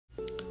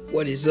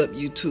What is up,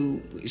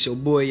 YouTube? It's your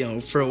boy Young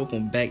Fro.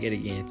 Welcome back yet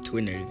again to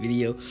another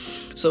video.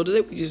 So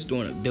today we just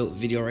doing a build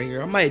video right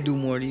here. I might do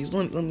more of these.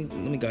 Let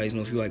me guys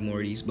know if you like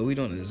more of these. But we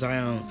doing a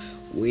Zion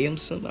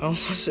Williamson. I don't know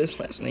what's his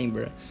last name,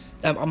 bro.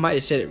 I might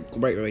have said it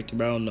right there,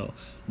 but I don't know.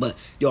 But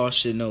y'all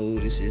should know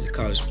this is a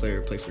college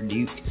player, play for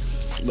Duke.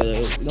 But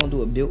we're gonna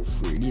do a build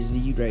for this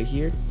dude right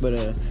here.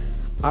 But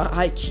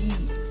I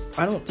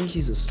don't think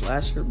he's a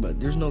slasher,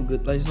 but there's no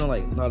good, there's no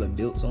like a lot of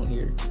builds on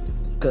here.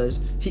 Because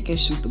he can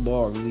shoot the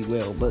ball really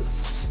well, but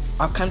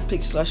I kind of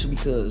picked slasher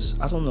because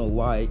I don't know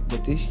why,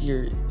 but this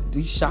year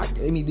these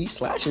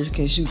slashers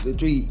can shoot the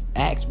three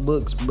axe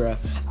books, bruh.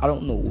 I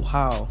don't know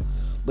how,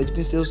 but you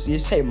can still see it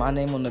say my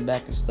name on the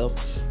back and stuff.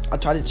 I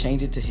tried to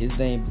change it to his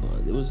name,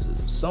 but it was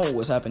something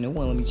was happening. It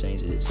wouldn't let me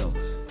change it. So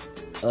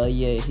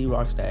yeah, he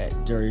rocks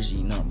that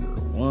jersey number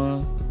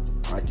 1.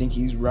 I think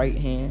he's right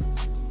hand.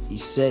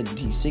 He's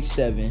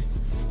 6'7",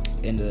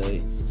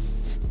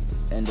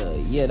 and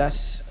yeah,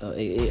 that's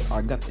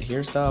I got the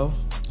hairstyle.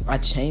 I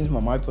changed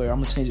my player.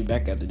 I'm gonna change it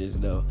back after this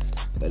though,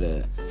 but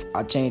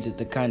I changed it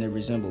to kind of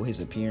resemble his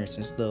appearance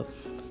and stuff.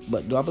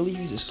 But do I believe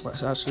he's a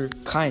slasher?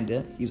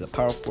 Kinda. He's a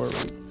power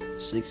forward,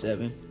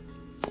 6'7".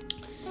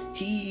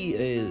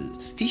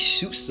 He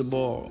shoots the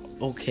ball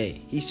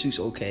okay. He shoots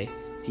okay.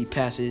 He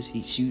passes.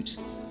 He shoots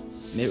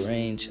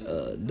mid-range,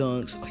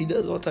 dunks. He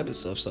does all type of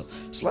stuff. So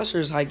slasher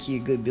is high key a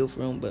good build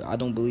for him, but I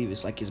don't believe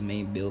it's like his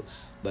main build.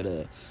 But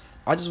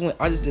I just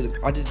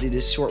did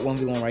this short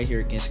 1v1 right here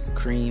against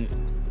Kareem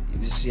to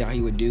see how he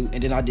would do,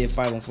 and then I did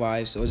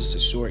 5-on-5, so it's just a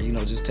short,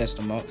 just test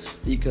him out.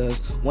 Because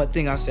one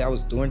thing I said I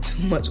was doing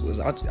too much was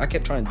I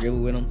kept trying to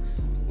dribble with him,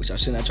 which I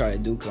shouldn't have tried to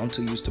do because I'm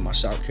too used to my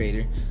shot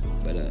creator.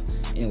 But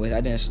anyways,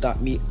 that didn't stop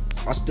me.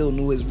 I still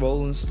knew his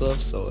role and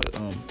stuff, so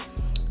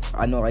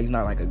I know he's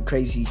not like a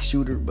crazy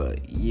shooter,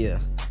 but yeah.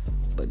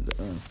 But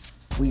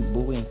we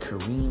bullying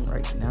Kareem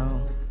right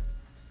now.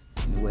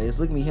 Anyways,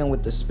 look at me him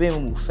with the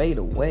spin move, fade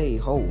away.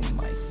 Oh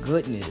my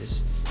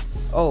goodness.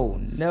 Oh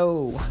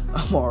no,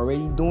 I'm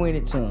already doing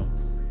it to him.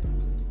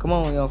 Come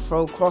on, young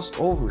Fro, cross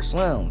over,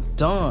 slam,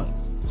 done.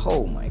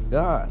 Oh my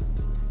god.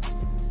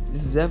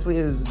 This is definitely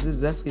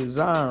a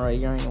Zion right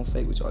here. I ain't gonna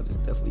fake with y'all. This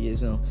definitely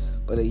is him.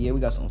 But yeah,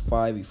 we got some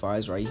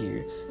 5v5s right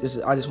here.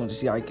 I just wanted to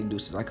see how I could do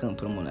since I couldn't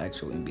put him on the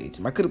actual NBA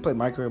team. I could have played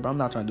my career, but I'm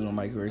not trying to do no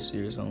my career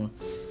series on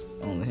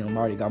him. I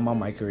already got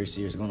my career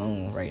series going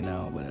on right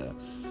now. But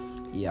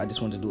yeah, I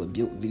just wanted to do a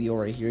build video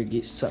right here,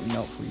 get something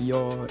out for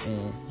y'all,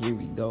 and here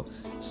we go.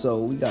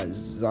 So we got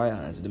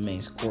Zion as the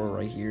main scorer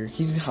right here.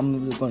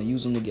 I'm gonna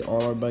use him to get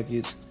all our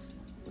buckets.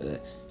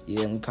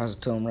 Yeah, we pass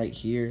it to him right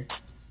here.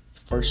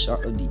 First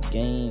shot of the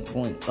game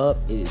going up.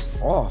 It is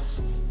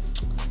off.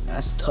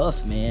 That's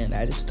tough, man.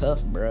 That is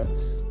tough, bruh.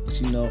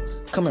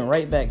 But coming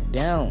right back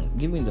down,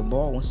 giving the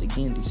ball once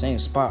again the same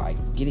spot. I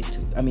get it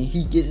to. I mean,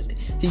 he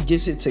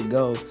gets it to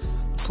go.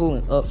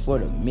 Pulling up for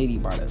the midi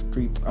by the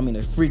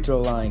free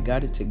throw line.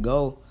 Got it to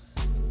go.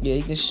 Yeah,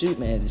 he can shoot,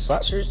 man. The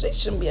slashers, they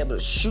shouldn't be able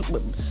to shoot,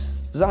 but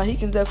Zion, he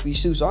can definitely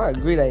shoot. So I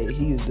agree that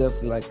he is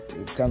definitely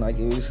kind of like,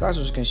 if the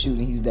slashers can shoot,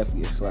 and he's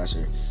definitely a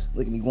slasher.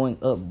 Look at me going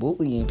up,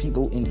 bullying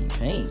people in the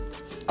paint.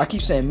 I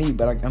keep saying me,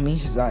 but I mean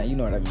Zion, you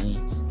know what I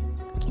mean.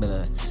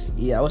 But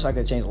yeah, I wish I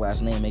could change the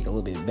last name, make it a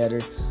little bit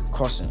better.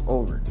 Crossing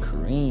over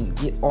Kareem,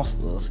 get off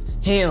of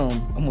him.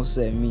 I almost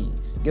said me.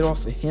 Get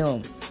off of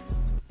him.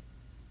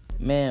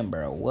 Man,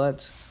 bro,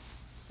 what?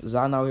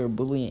 Zion out here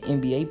bullying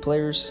NBA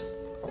players,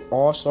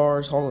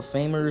 all-stars, Hall of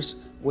Famers.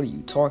 What are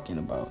you talking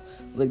about?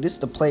 Look, this is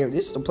the player of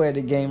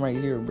the game right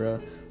here,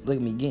 bro. Look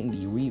at me getting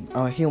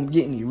him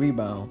getting the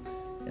rebound.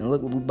 And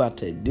look what we about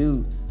to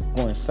do.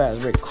 Going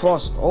fast, right?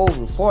 Cross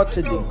over, fall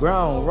to the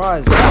ground,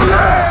 rise.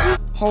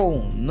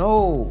 Oh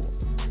no.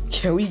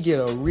 Can we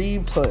get a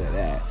replay of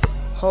that?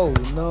 Oh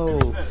no.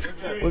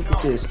 Look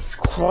at this.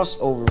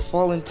 Crossover,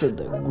 falling to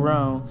the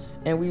ground,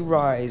 and we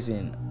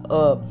rising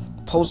up.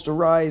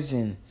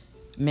 Posterizing.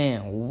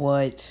 Man,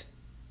 what?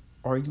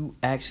 Are you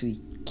actually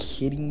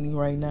kidding me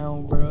right now,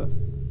 bro?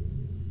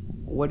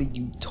 What are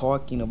you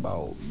talking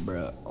about,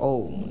 bro?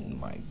 Oh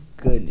my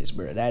goodness,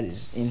 bro. That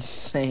is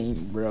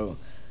insane, bro.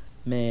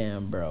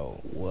 Man, bro.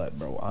 What,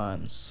 bro?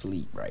 I'm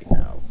asleep right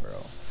now,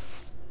 bro.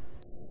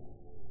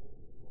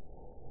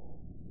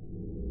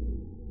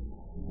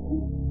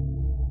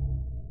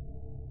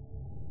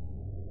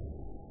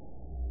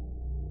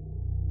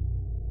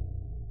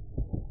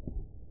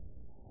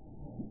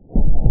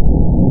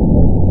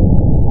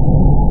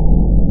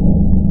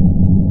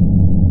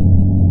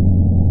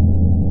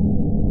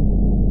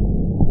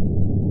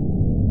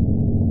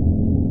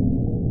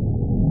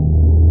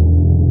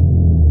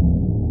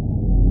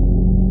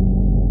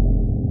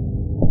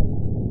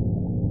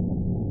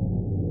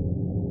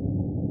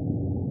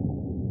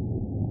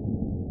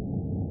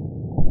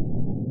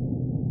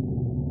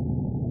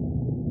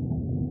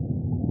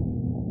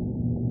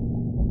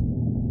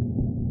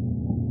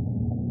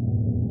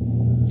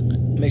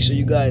 Make sure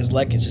you guys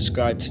like and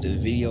subscribe to the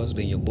video. It's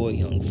been your boy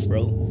Young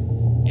Fro,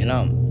 and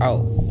I'm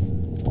out.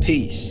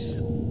 Peace.